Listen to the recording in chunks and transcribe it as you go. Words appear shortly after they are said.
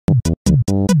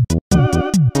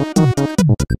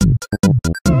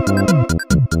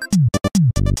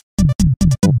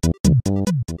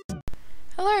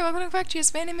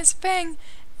Cheers, my name is Fang,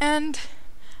 and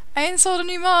I installed a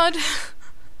new mod,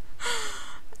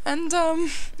 and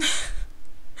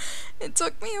it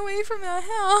took me away from our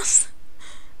house,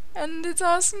 and it's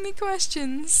asking me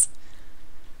questions,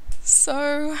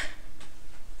 so,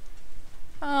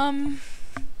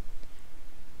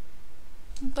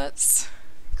 let's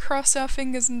cross our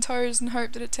fingers and toes and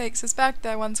hope that it takes us back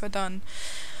there once we're done.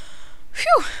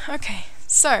 Phew! Okay,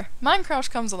 so,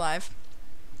 Minecraft comes alive.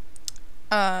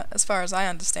 As far as I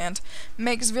understand,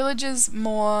 makes villages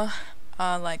more,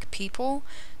 like people,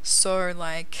 so,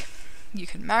 like, you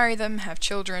can marry them, have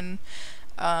children,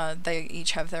 they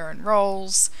each have their own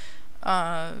roles,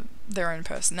 their own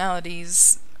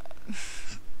personalities,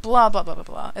 blah blah blah blah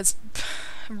blah. It's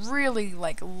really,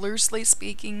 like, loosely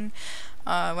speaking,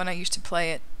 when I used to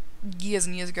play it years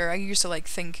and years ago, I used to, like,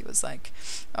 think it was like,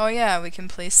 oh yeah, we can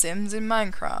play Sims in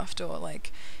Minecraft, or,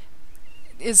 like,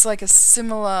 it's like a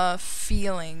similar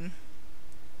feeling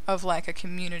of like a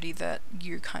community that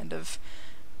you kind of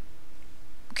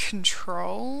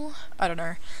control. I don't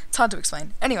know. It's hard to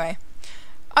explain. Anyway,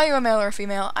 are you a male or a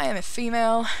female? I am a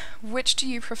female. Which do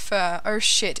you prefer? Oh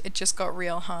shit, it just got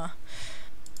real, huh?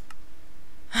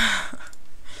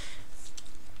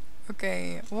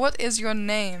 Okay, what is your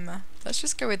name? Let's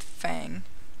just go with Fang.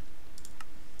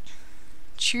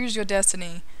 Choose your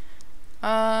destiny.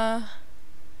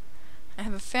 I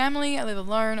have a family, I live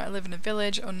alone, I live in a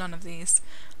village, or none of these.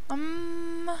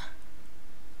 I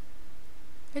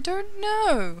don't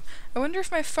know. I wonder if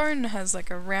my phone has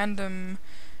like a random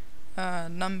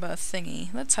number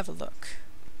thingy. Let's have a look.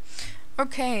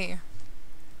 Okay.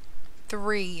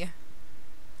 3.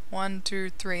 1, 2,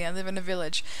 3. I live in a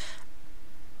village.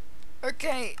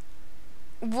 Okay.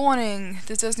 Warning.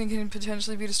 This destiny can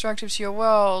potentially be destructive to your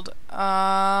world. No.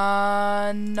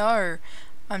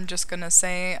 I'm just gonna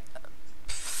say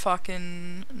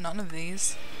fucking none of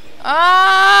these.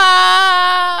 Ah!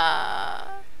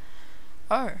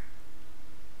 Oh.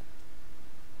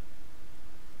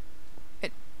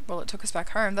 Well, it took us back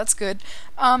home. That's good.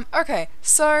 Okay,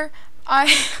 so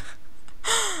I've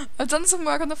done some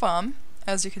work on the farm.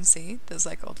 As you can see, there's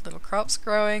like all the little crops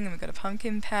growing, and we've got a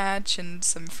pumpkin patch, and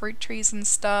some fruit trees and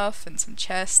stuff, and some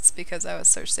chests, because I was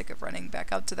so sick of running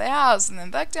back up to the house, and then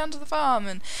back down to the farm,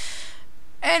 and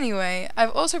anyway,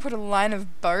 I've also put a line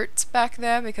of boats back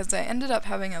there because I ended up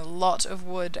having a lot of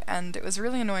wood, and it was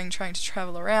really annoying trying to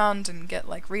travel around and get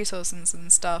like resources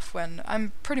and stuff when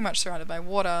I'm pretty much surrounded by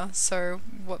water, so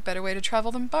what better way to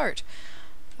travel than boat?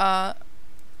 I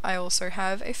also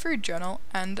have a food journal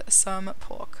and some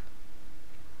pork.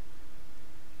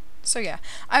 So yeah,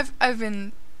 I've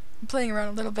been playing around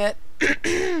a little bit.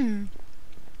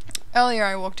 Earlier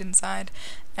I walked inside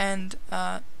and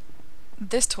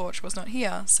this torch was not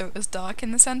here, so it was dark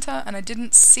in the center, and I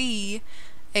didn't see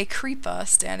a creeper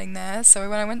standing there, so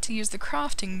when I went to use the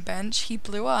crafting bench, he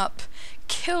blew up,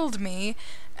 killed me,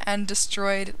 and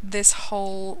destroyed this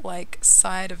whole, like,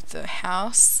 side of the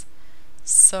house.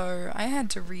 So I had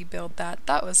to rebuild that.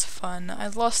 That was fun. I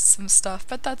lost some stuff,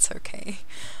 but that's okay.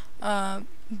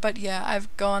 But yeah,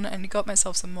 I've gone and got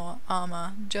myself some more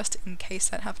armor, just in case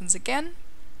that happens again.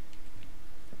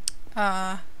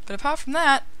 But apart from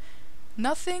that,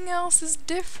 nothing else is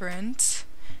different,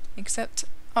 except,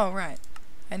 oh right,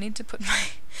 I need to put my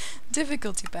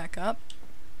difficulty back up.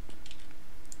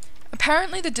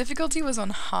 Apparently the difficulty was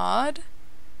on hard,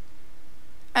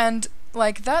 and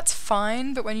like that's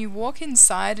fine, but when you walk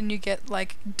inside and you get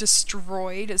like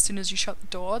destroyed as soon as you shut the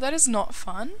door, that is not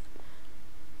fun.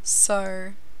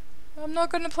 So I'm not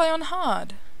going to play on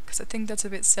hard, because I think that's a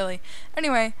bit silly.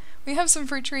 Anyway, we have some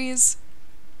fruit trees,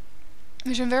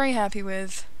 which I'm very happy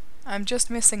with. I'm just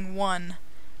missing one,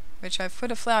 which I've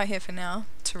put a flower here for now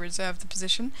to reserve the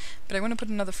position, but I want to put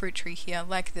another fruit tree here,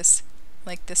 like this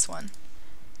one,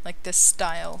 like this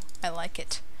style. I like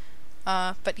it.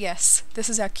 But yes, this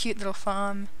is our cute little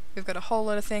farm. We've got a whole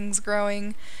lot of things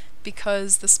growing,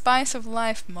 because the Spice of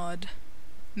Life mod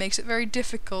makes it very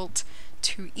difficult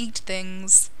to eat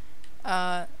things,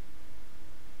 and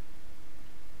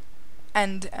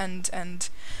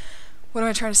what am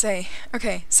I trying to say?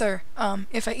 Okay, so,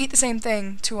 if I eat the same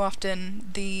thing too often,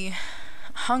 the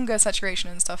hunger saturation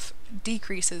and stuff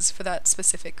decreases for that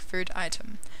specific food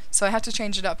item. So I have to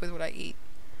change it up with what I eat,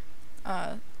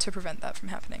 to prevent that from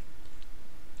happening.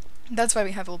 That's why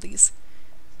we have all these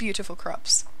beautiful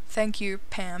crops. Thank you,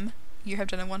 Pam. You have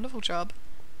done a wonderful job,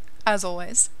 as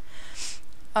always.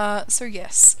 So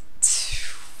yes.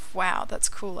 Wow, that's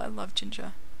cool. I love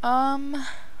ginger.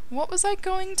 What was I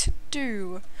going to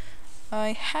do?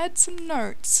 I had some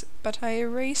notes, but I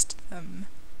erased them.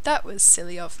 That was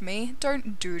silly of me.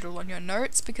 Don't doodle on your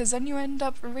notes, because then you end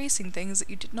up erasing things that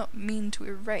you did not mean to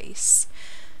erase.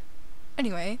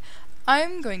 Anyway,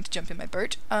 I'm going to jump in my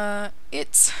boat.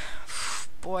 It's...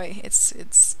 boy,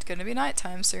 it's gonna be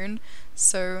nighttime soon,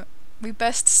 so we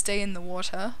best stay in the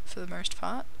water for the most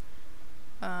part.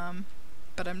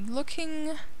 But I'm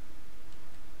looking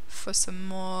for some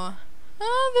more...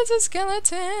 Oh, there's a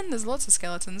skeleton! There's lots of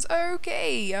skeletons.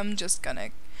 Okay, I'm just gonna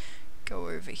go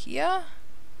over here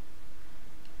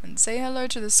and say hello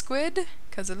to the squid,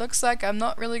 because it looks like I'm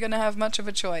not really gonna have much of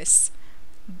a choice.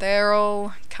 They're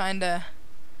all kinda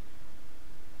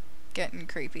getting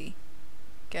creepy.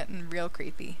 Getting real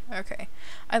creepy. Okay.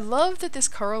 I love that this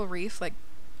coral reef, like,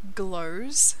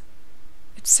 glows.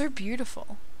 It's so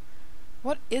beautiful.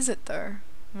 What is it, though?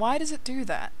 Why does it do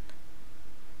that?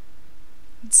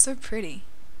 It's so pretty.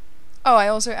 Oh, I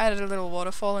also added a little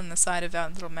waterfall in the side of our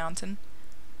little mountain.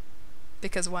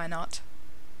 Because why not?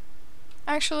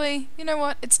 Actually, you know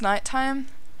what? It's nighttime,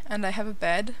 and I have a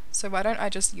bed, so why don't I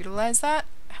just utilize that?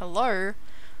 Hello?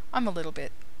 I'm a little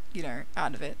bit, you know,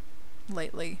 out of it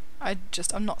lately.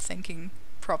 I'm not thinking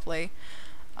properly.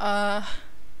 Huh.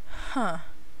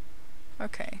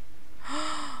 Okay.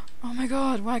 Oh my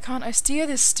god, why can't I steer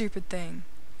this stupid thing?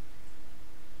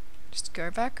 Just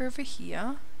go back over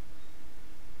here.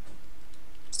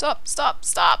 Stop, stop,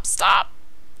 stop, stop!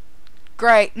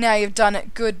 Great, now you've done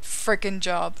it. Good frickin'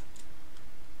 job.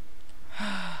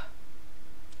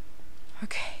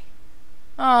 Okay.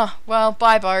 Ah, well,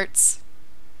 bye boats.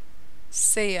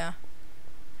 See ya.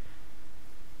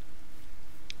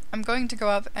 I'm going to go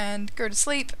up and go to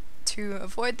sleep to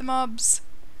avoid the mobs,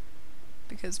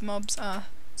 because mobs are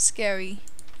scary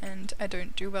and I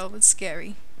don't do well with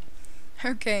scary.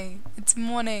 Okay, it's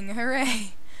morning,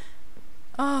 hooray!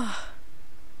 Ah.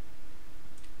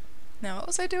 Now what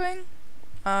was I doing?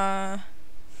 I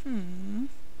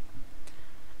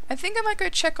think I might go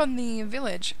check on the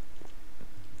village,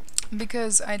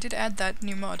 because I did add that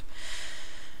new mod.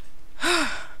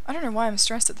 I don't know why I'm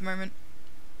stressed at the moment.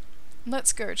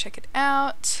 Let's go check it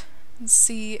out and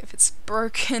see if it's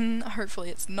broken.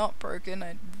 Hopefully it's not broken.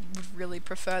 I would really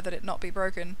prefer that it not be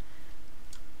broken.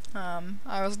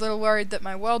 I was a little worried that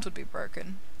my world would be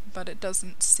broken, but it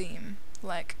doesn't seem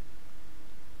like...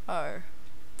 Oh,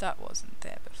 that wasn't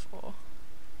there before.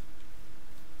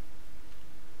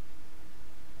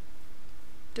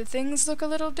 Do things look a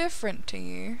little different to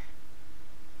you?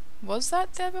 Was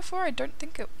that there before? I don't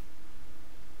think it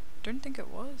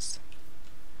was.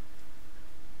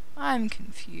 I'm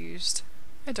confused.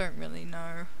 I don't really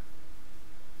know.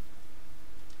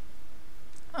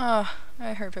 Ah,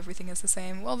 I hope everything is the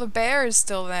same. Well, the bear is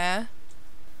still there.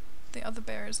 The other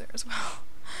bear is there as well.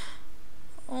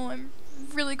 Oh, I'm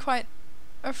really quite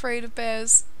afraid of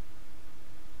bears.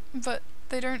 But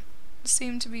they don't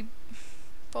seem to be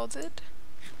bothered.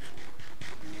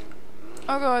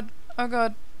 Oh god, oh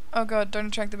god, oh god, don't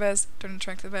attract the bears, don't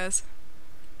attract the bears.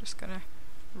 Just gonna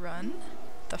run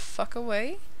the fuck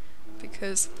away,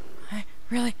 because I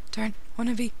really don't want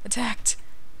to be attacked.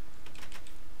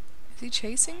 Is he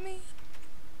chasing me?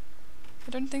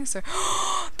 I don't think so.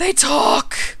 They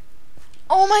talk!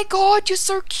 Oh my god, you're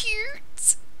so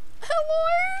cute!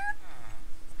 Hello?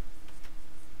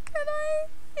 Can I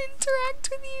interact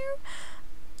with you?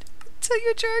 Tell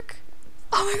you a joke?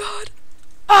 Oh my god!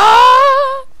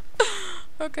 Ah!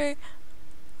 Okay.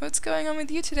 What's going on with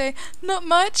you today? Not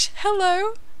much.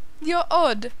 Hello. You're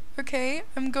odd. Okay.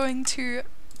 I'm going to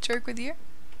joke with you.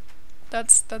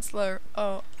 That's low.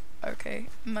 Oh, okay.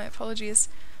 My apologies.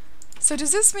 So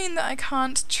does this mean that I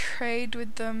can't trade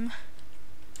with them?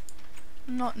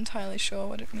 I'm not entirely sure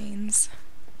what it means.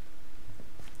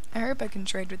 I hope I can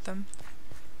trade with them.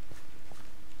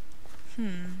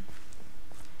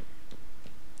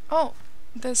 Oh,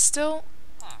 there's still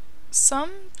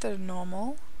some that are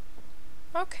normal.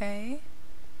 Okay.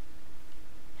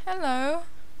 Hello.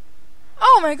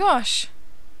 Oh my gosh!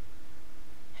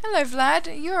 Hello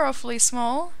Vlad, you're awfully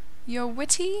small. You're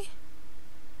witty.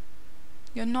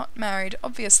 You're not married,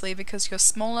 obviously, because you're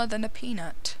smaller than a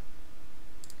peanut.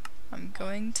 I'm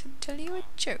going to tell you a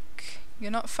joke.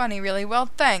 You're not funny, really. Well,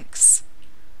 thanks.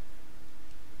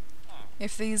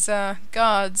 If these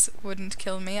guards wouldn't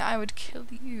kill me, I would kill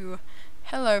you.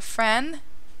 Hello, Fran.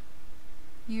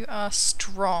 You are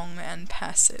strong and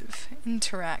passive.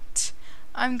 Interact.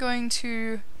 I'm going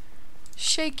to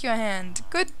shake your hand.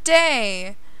 Good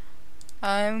day!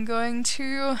 I'm going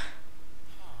to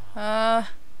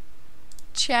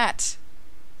chat.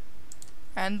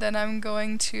 And then I'm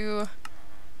going to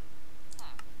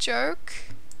joke.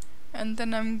 And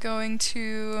then I'm going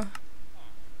to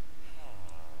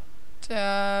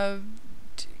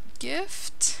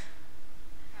gift.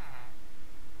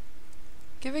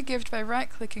 Give a gift by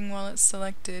right-clicking while it's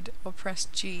selected or press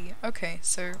G. Okay,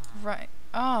 so right.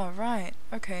 Oh, right.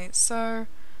 Okay, so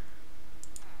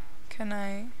can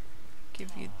I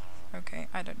give you... Okay,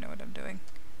 I don't know what I'm doing.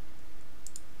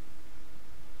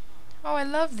 Oh, I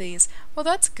love these. Well,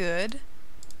 that's good.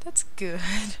 That's good.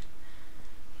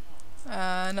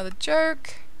 Another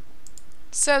joke.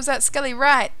 Serves that Skelly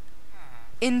right.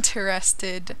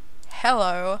 Interested.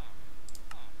 Hello.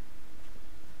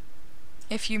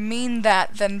 If you mean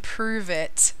that, then prove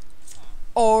it.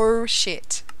 Oh,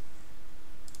 shit.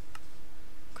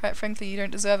 Quite frankly, you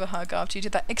don't deserve a hug after you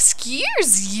did that.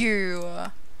 Excuse you!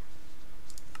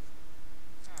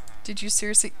 Did you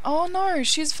seriously— Oh no,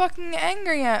 she's fucking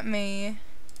angry at me.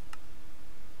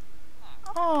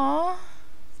 Aww.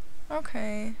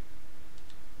 Okay.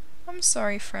 I'm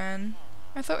sorry, Fran.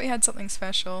 I thought we had something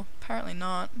special. Apparently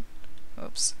not.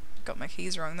 Oops. Got my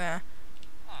keys wrong there.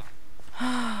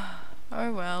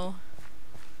 Oh well.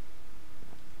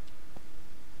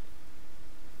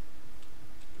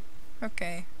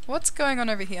 Okay. What's going on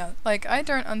over here? Like, I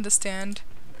don't understand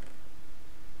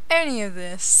any of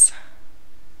this.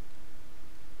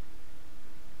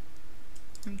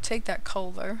 Take that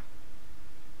coal though.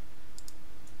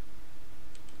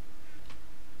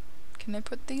 Can I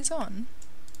put these on?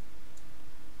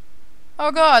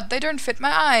 Oh god, they don't fit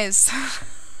my eyes!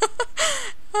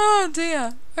 Oh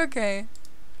dear. Okay.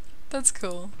 That's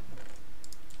cool.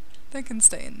 They can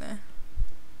stay in there.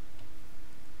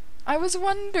 I was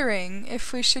wondering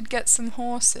if we should get some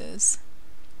horses.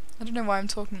 I don't know why I'm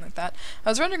talking like that. I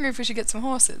was wondering if we should get some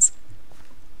horses.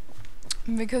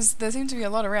 Because there seem to be a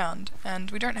lot around, and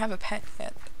we don't have a pet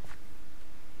yet.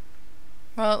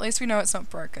 Well, at least we know it's not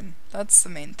broken. That's the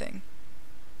main thing.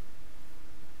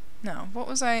 Now, what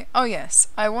was I— oh yes,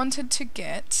 I wanted to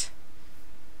get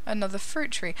another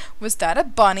fruit tree. Was that a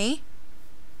bunny?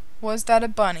 Was that a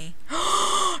bunny?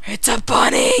 It's a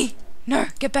bunny! No,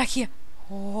 get back here.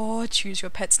 Oh, choose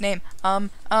your pet's name. Lily.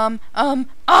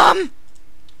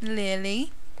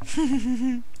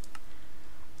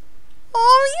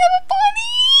 Oh, we have a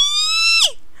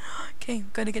bunny! Okay,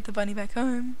 gotta get the bunny back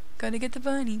home. Gotta get the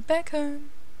bunny back home.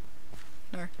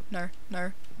 No, no,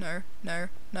 no, no, no,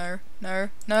 no, no,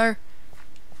 no.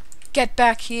 Get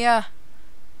back here.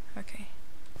 Okay.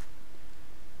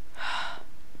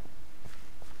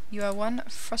 You are one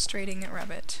frustrating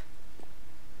rabbit.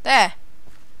 There!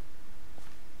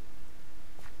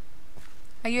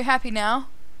 Are you happy now?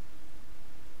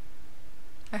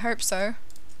 I hope so.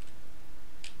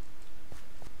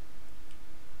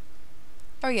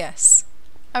 Oh yes,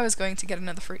 I was going to get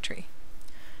another fruit tree.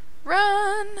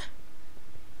 Run!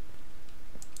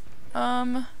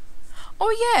 Oh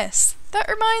yes, that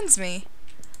reminds me.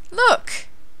 Look!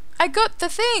 I got the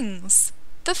things!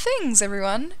 The things,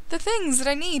 everyone! The things that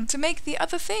I need to make the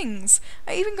other things!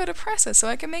 I even got a presser so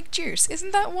I can make juice.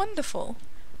 Isn't that wonderful?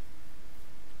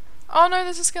 Oh no,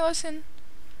 there's a skeleton.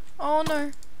 Oh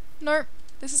no. Nope.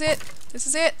 This is it. This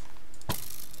is it.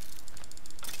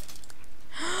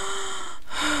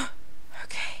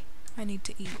 Okay. I need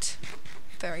to eat.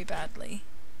 Very badly.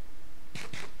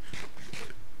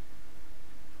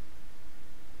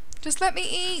 Just let me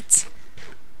eat!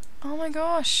 Oh my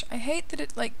gosh. I hate that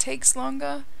it like takes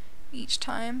longer each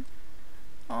time.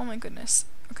 Oh my goodness.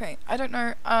 Okay. I don't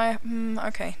know.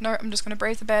 Okay. No, I'm just gonna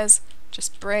brave the bears.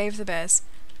 Just brave the bears.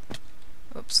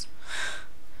 Oops.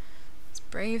 Let's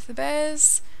brave the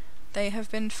bears. They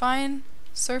have been fine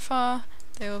so far.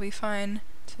 They will be fine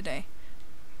today.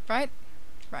 Right?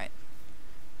 Right.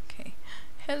 Okay.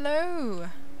 Hello!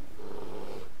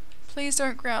 Please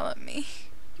don't growl at me.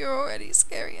 You're already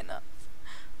scary enough.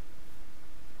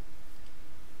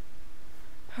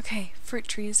 Okay, fruit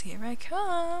trees, here I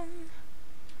come.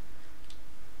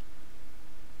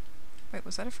 Wait,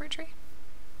 was that a fruit tree?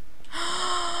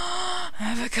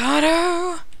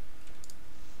 Avocado!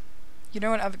 You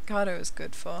know what avocado is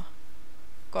good for?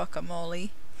 Guacamole.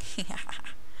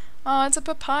 Oh, it's a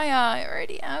papaya. I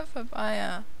already have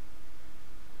papaya.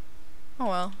 Oh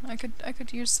well, I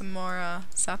could use some more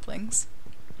saplings.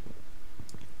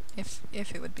 If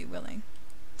it would be willing.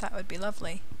 That would be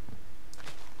lovely.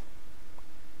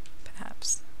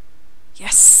 Perhaps.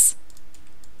 Yes!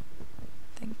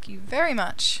 Thank you very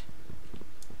much.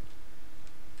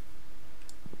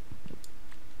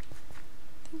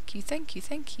 Thank you, thank you,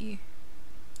 thank you.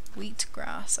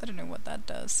 Wheatgrass. I don't know what that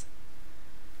does.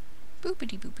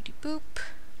 Boopity boopity boop.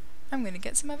 I'm gonna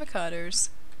get some avocados.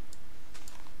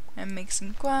 And make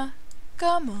some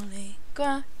guacamole.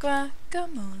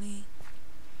 Guacamole.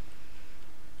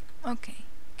 Okay.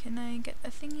 Can I get a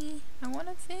thingy? I want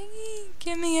a thingy.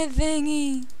 Give me a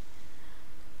thingy.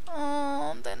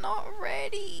 Oh, they're not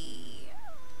ready.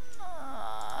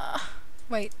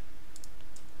 Wait.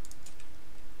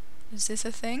 Is this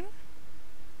a thing?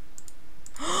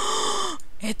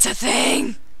 It's a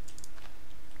thing!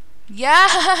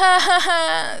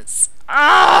 Yes!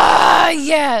 Ah,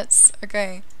 yes!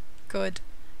 Okay, good.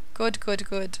 Good, good,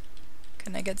 good.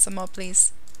 Can I get some more,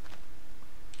 please?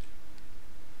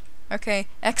 Okay,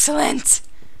 excellent!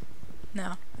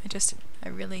 No, I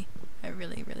really,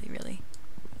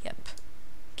 yep.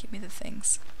 Give me the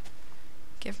things.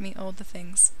 Give me all the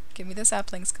things. Give me the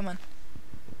saplings, come on.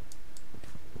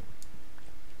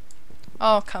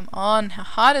 Oh, come on. How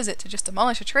hard is it to just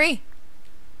demolish a tree?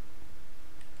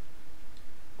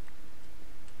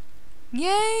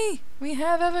 Yay! We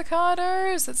have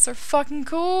avocados! That's so fucking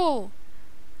cool!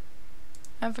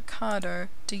 Avocado.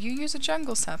 Do you use a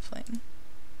jungle sapling?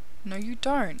 No, you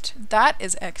don't. That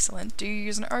is excellent. Do you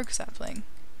use an oak sapling?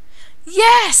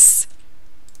 Yes!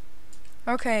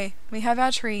 Okay, we have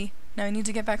our tree. Now we need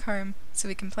to get back home so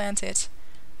we can plant it.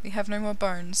 We have no more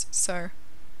bones, so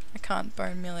I can't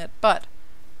bone meal it, but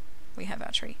we have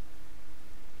our tree.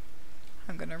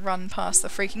 I'm gonna run past the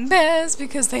freaking bears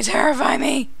because they terrify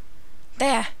me.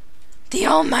 There! The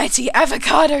almighty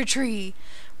avocado tree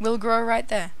will grow right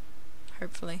there,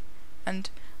 hopefully. And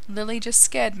Lily just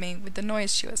scared me with the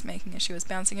noise she was making as she was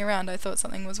bouncing around. I thought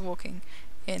something was walking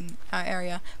in our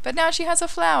area. But now she has a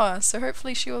flower, so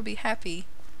hopefully she will be happy.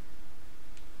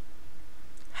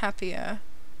 Happier.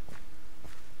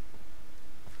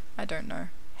 I don't know.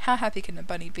 How happy can a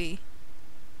bunny be?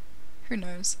 Who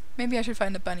knows? Maybe I should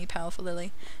find a bunny pal for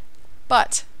Lily.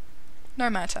 But, no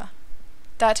matter.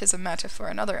 That is a matter for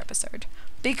another episode.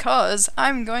 Because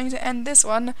I'm going to end this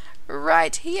one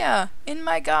right here, in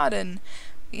my garden.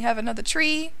 We have another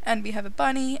tree, and we have a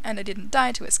bunny, and I didn't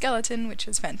die to a skeleton, which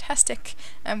is fantastic.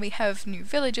 And we have new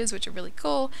villages, which are really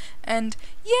cool. And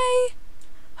yay!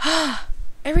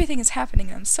 Everything is happening,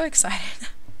 and I'm so excited.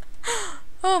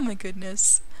 Oh my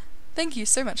goodness. Thank you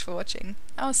so much for watching.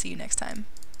 I'll see you next time.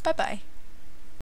 Bye bye.